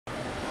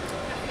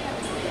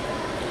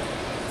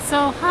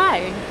So,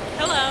 hi,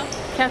 Hello.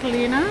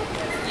 Catalina.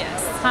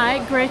 Yes.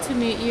 Hi, great to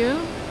meet you.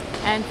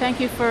 And thank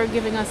you for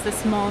giving us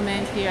this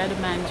moment here at the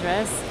Man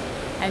Dress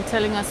and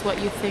telling us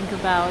what you think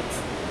about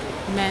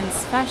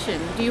men's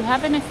fashion. Do you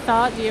have any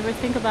thought? Do you ever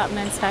think about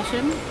men's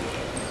fashion?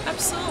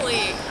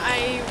 Absolutely.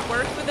 I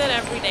work with it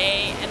every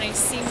day and I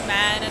see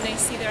men and I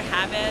see their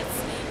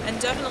habits,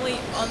 and definitely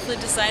all the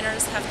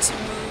designers have to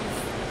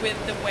move with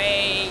the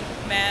way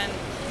men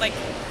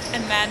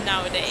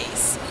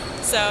nowadays.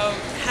 So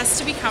it has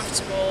to be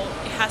comfortable.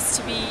 It has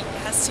to be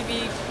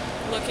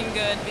looking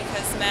good,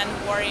 because men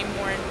worry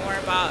more and more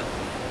about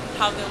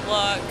how they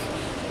look.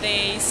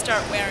 They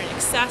start wearing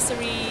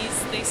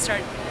accessories, they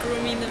start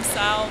grooming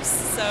themselves,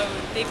 so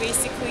they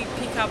basically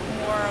pick up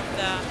more of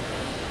the,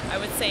 I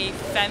would say,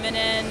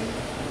 feminine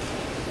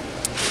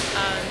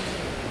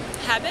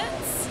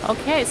habits.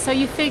 Okay, so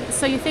you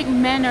think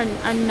men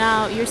are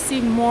now, you're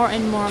seeing more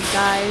and more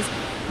guys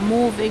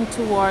moving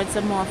towards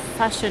a more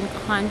fashion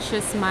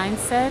conscious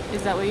mindset.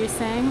 Is that what you're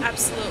saying?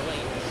 Absolutely.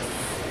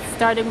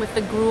 Starting with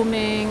the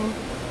grooming,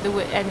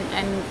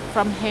 and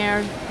from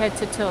head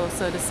to toe,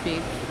 so to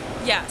speak.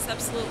 Yes,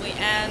 absolutely.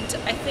 And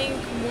I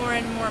think more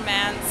and more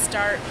men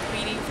start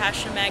reading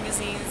fashion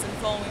magazines and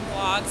following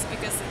blogs,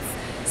 because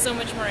it's so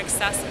much more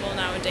accessible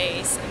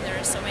nowadays, and there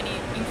are so many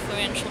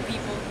influential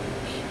people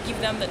who give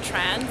them the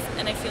trends,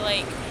 and I feel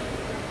like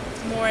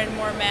more and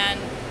more men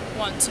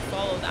want to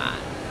follow that.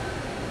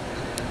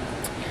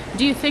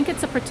 Do you think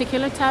it's a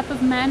particular type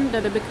of men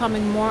that are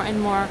becoming more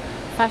and more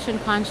fashion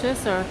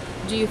conscious, or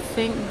do you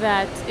think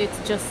that it's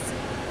just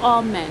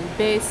all men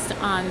based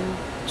on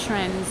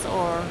trends?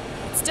 Or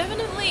It's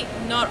definitely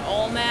not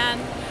all men,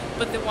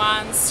 but the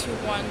ones who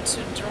want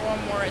to draw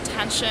more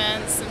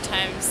attention.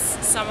 Sometimes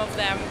some of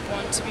them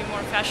want to be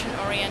more fashion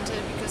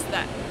oriented because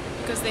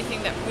they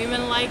think that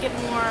women like it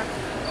more,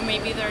 or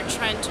maybe they're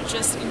trying to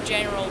just in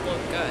general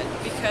look good.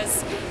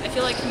 Because I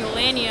feel like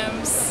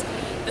millenniums,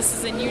 this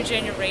is a new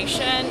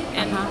generation,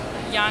 and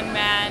young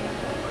men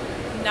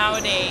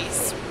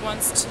nowadays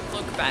wants to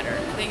look better.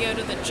 They go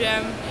to the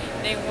gym,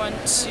 they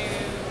want to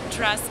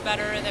dress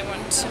better, they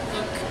want to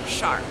look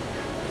sharp.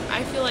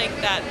 I feel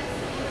like that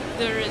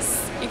there is,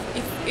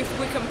 if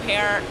we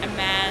compare a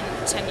man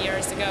 10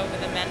 years ago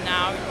with a man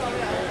now,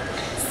 you will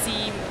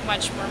see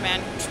much more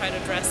men who try to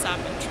dress up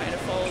and try to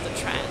follow the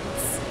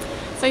trends.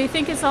 so you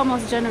think it's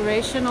almost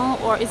generational,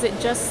 or is it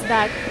just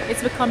that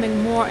it's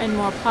becoming more and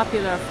more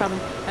popular from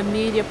a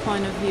media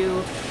point of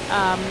view,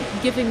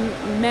 giving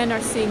men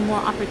are seeing more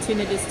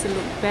opportunities to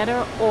look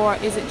better, or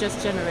is it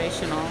just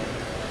generational?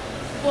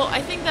 Well,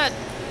 I think that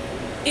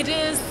it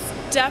is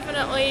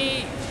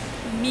definitely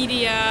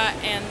media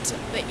and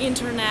the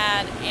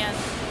internet and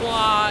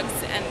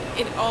blogs, and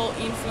it all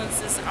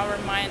influences our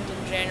mind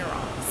in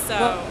general.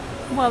 So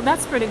well,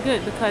 that's pretty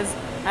good, because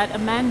at a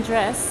Man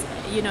Dress,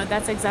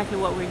 that's exactly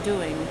what we're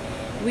doing.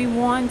 We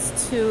want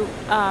to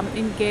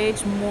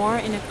engage more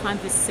in a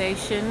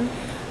conversation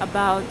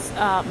about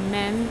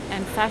men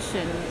and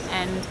fashion,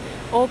 and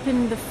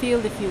open the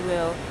field, if you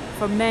will,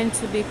 for men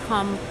to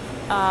become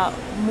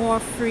more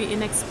free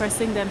in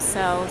expressing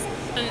themselves.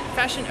 In a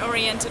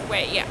fashion-oriented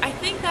way, yeah. I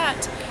think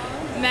that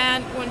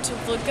men want to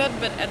look good,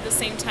 but at the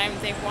same time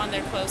they want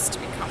their clothes to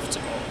be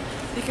comfortable.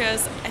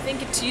 Because I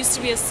think it used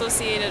to be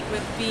associated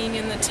with being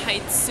in the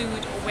tight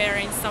suit or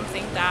wearing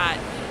something that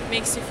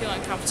makes you feel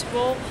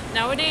uncomfortable.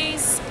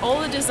 Nowadays,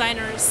 all the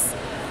designers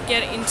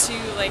get into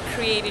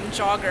creating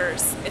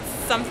joggers. It's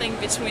something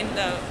between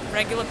the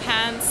regular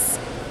pants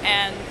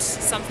and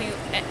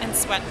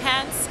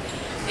sweatpants.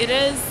 It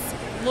is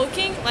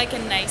looking like a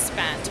nice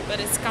pant, but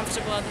it's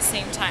comfortable at the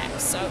same time.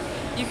 So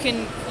you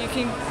can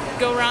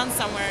go around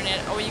somewhere in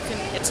it, or you can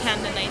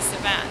attend a nice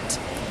event,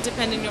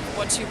 depending on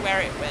what you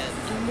wear it with.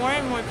 And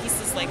more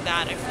pieces like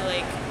that, I feel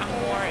like, are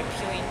more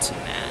appealing to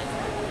men.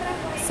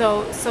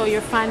 So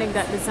you're finding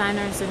that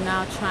designers are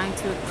now trying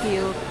to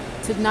appeal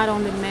to not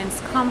only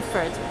men's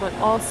comfort, but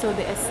also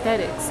the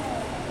aesthetics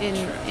in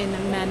the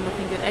men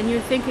looking good. And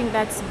you're thinking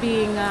that's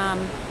being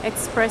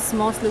expressed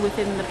mostly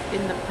within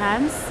the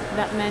pants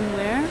that men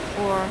wear,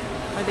 or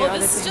are there other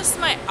this things? is just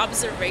my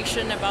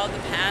observation about the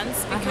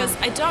pants, because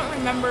I don't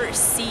remember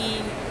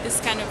seeing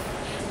this kind of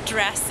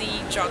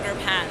dressy jogger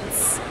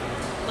pants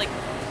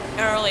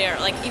earlier,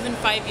 even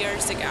 5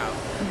 years ago.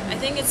 I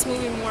think it's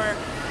moving more.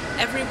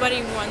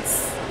 Everybody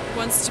wants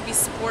to be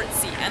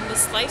sportsy, and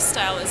this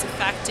lifestyle is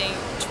affecting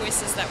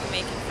choices that we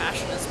make in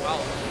fashion as well.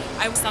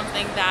 I want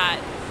something that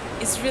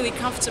is really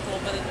comfortable,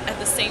 but at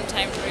the same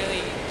time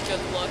really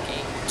good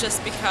looking,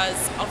 just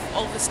because of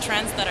all these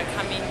trends that are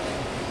coming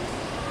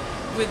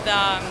with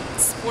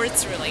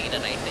sports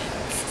related, I think.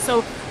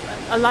 So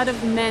a lot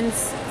of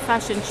men's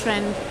fashion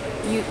trend,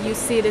 you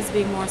see it as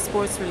being more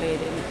sports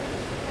related.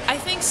 I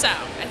think so.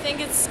 I think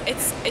it's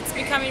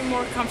becoming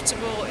more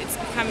comfortable. It's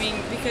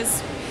becoming,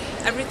 because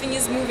everything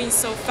is moving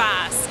so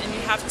fast, and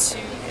you have to,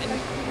 and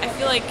I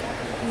feel like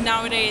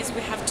nowadays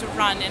we have to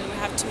run, and we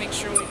have to make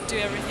sure we do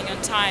everything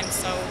on time.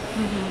 So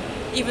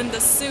even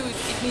the suit,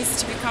 it needs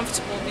to be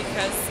comfortable,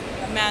 because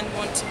men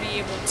want to be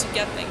able to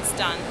get things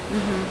done.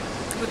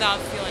 without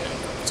feeling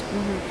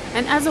uncomfortable.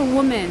 And as a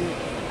woman,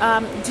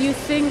 do you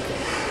think,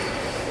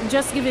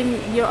 just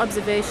given your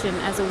observation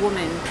as a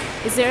woman,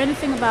 is there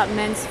anything about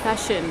men's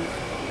fashion,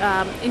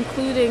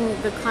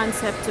 including the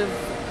concept of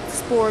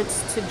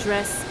sports to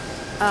dress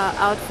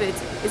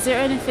outfits, is there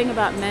anything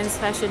about men's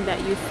fashion that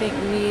you think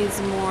needs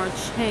more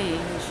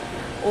change?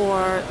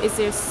 Or is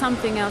there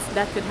something else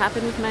that could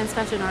happen with men's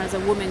fashion? Or as a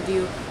woman,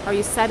 are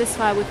you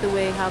satisfied with the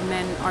way how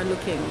men are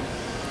looking?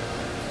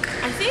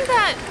 I think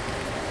that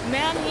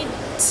men need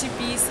to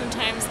be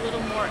sometimes a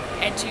little more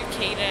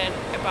educated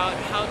about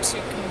how to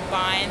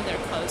combine their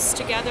clothes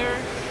together.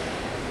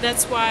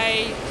 That's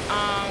why,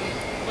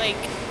 like,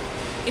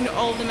 in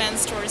all the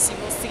men's stores, you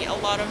will see a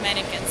lot of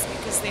mannequins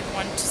because they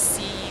want to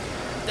see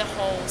the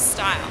whole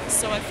style.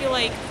 So I feel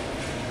like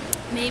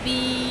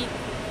maybe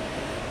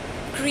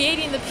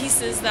creating the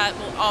pieces that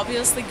will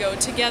obviously go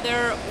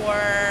together,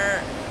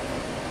 or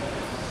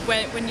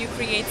when you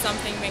create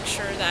something, make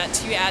sure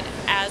that you add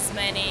as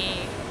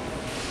many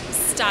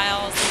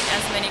styles and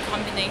as many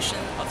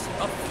combinations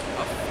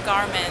of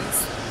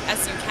garments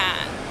as you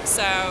can.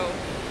 So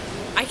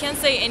I can't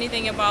say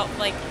anything about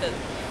like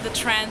the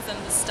trends and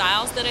the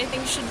styles that I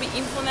think should be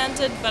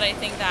implemented, but I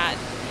think that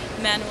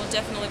men will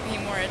definitely pay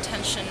more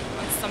attention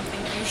on something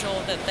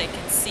visual that they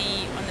can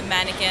see on the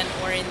mannequin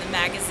or in the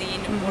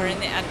magazine or in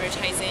the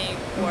advertising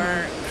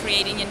or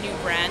creating a new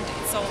brand.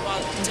 It's all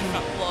about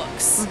different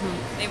looks.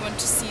 They want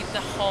to see the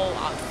whole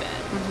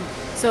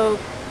outfit. So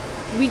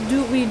we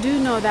do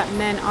know that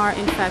men are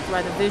in fact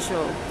rather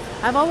visual.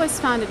 I've always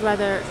found it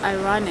rather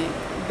ironic,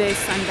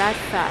 based on that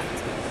fact,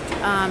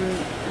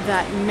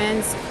 that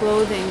men's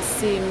clothing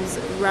seems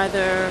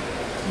rather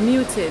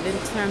muted in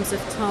terms of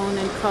tone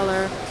and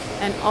color,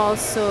 and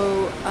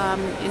also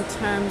in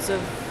terms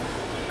of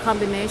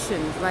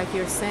combinations, like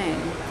you're saying.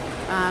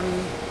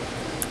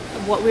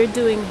 What we're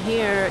doing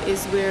here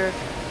is we're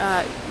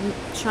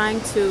trying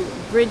to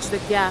bridge the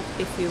gap,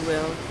 if you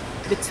will,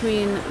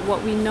 between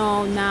what we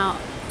know now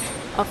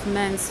of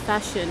men's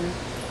fashion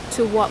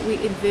to what we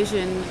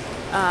envision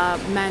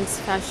men's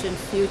fashion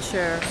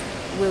future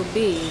will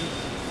be.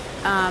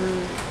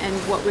 And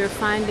what we're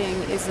finding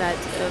is that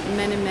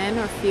men and men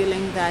are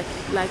feeling that,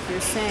 like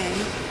you're saying,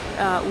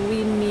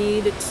 we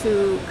need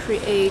to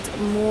create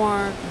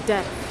more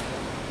depth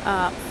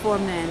for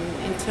men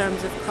in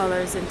terms of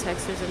colors and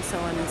textures and so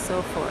on and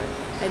so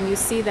forth. And you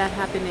see that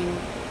happening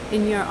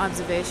in your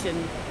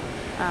observation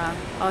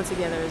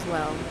altogether as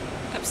well.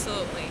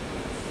 Absolutely.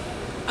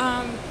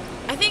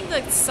 I think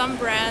that some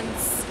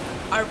brands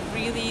are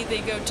really, they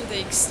go to the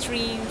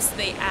extremes.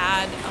 They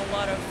add a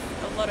lot of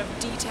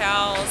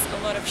details,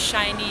 a lot of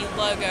shiny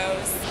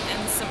logos,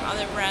 and some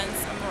other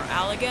brands are more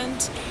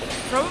elegant.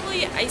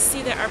 Probably I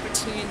see the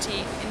opportunity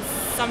in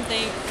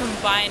something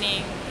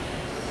combining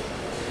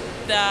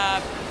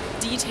the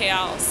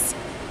details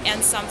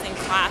and something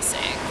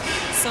classic.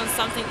 So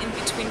something in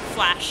between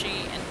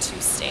flashy and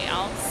too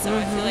stale. So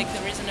I feel like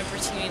there is an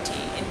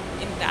opportunity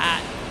in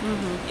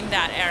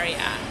that area,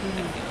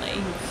 I feel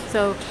like.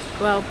 So,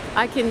 well,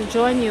 I can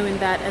join you in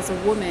that as a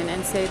woman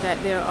and say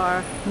that there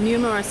are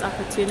numerous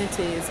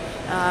opportunities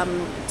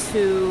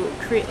to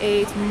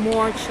create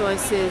more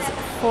choices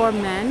for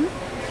men,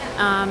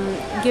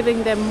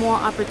 giving them more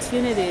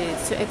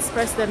opportunities to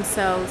express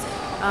themselves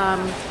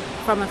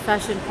from a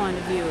fashion point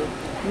of view.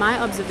 My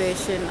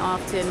observation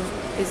often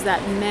is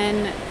that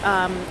men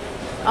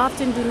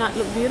often do not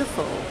look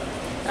beautiful.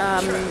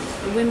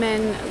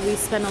 Women, we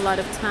spend a lot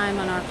of time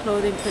on our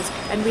clothing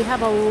and we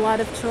have a lot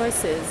of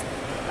choices.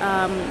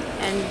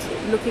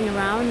 And looking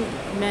around,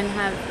 men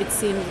have, it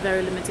seems,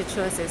 very limited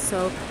choices.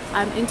 So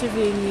I'm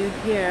interviewing you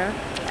here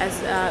as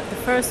the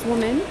first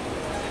woman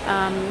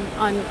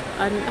on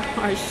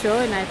our show,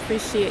 and I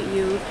appreciate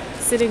you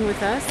sitting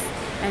with us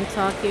and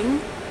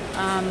talking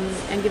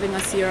and giving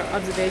us your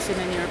observation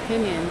and your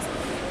opinions.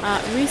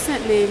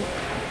 Recently,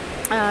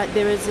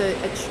 there is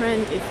a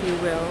trend, if you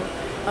will,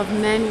 of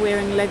men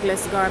wearing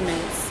legless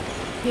garments.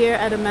 Here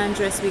at a Man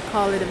Dress, we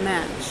call it a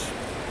match.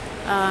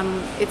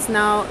 It's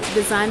now,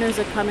 designers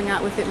are coming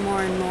out with it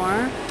more and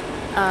more.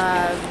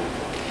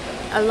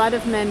 A lot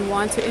of men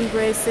want to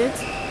embrace it.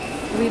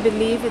 We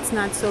believe it's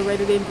not so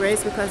readily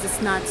embraced because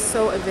it's not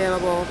so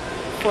available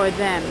for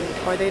them,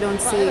 or they don't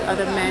see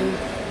other men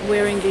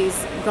wearing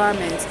these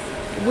garments.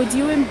 Would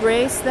you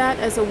embrace that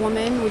as a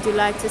woman? Would you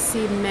like to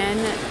see men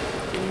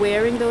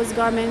wearing those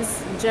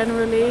garments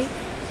generally?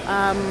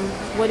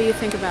 What do you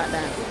think about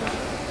that?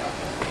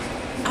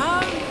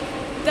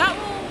 That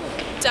will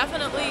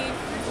definitely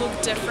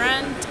look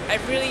different.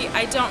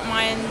 I don't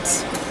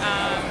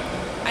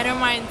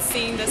mind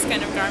seeing this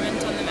kind of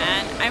garment on the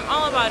man. I'm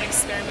all about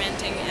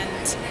experimenting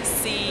and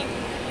seeing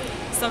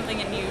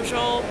something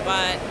unusual,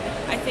 but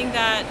I think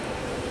that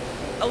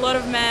a lot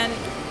of men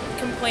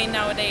complain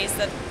nowadays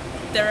that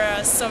there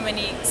are so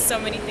many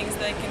things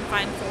that they can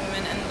find for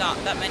women and not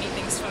that many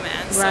things for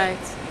men. Right.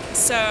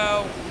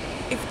 So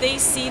if they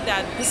see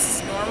that this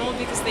is normal,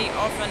 because they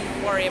often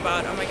worry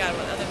about, oh my God,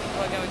 what other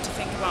people are going to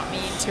think about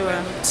me, do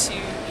I look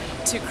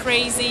too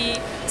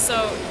crazy?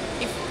 So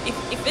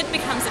if it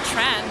becomes a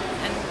trend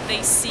and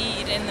they see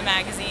it in the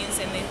magazines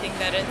and they think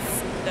that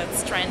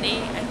that's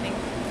trendy, I think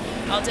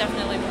I'll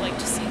definitely would like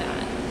to see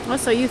that.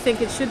 Also, you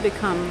think it should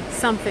become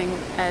something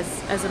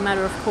as a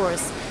matter of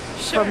course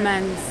Sure. for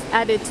men's,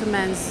 added to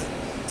men's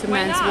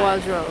Why not?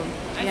 wardrobe.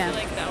 I Yeah. feel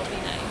like that would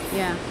be nice.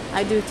 Yeah,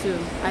 I do too.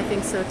 I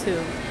think so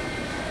too.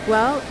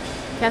 Well,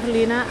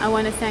 Catalina, I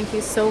want to thank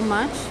you so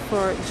much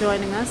for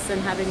joining us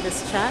and having this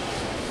chat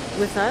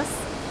with us.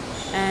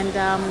 And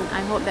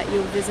I hope that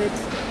you'll visit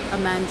A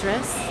Man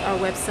Dress, our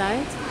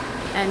website,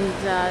 and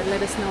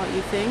let us know what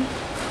you think.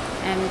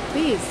 And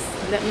please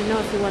let me know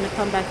if you want to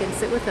come back and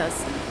sit with us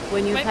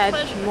when you've My had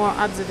pleasure. more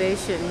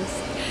observations.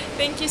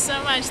 Thank you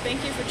so much.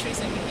 Thank you for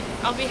choosing me.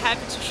 I'll be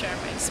happy to share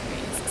my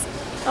experiences.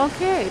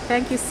 Okay,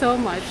 thank you so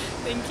much.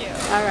 Thank you.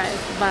 All right,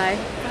 bye.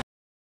 Bye.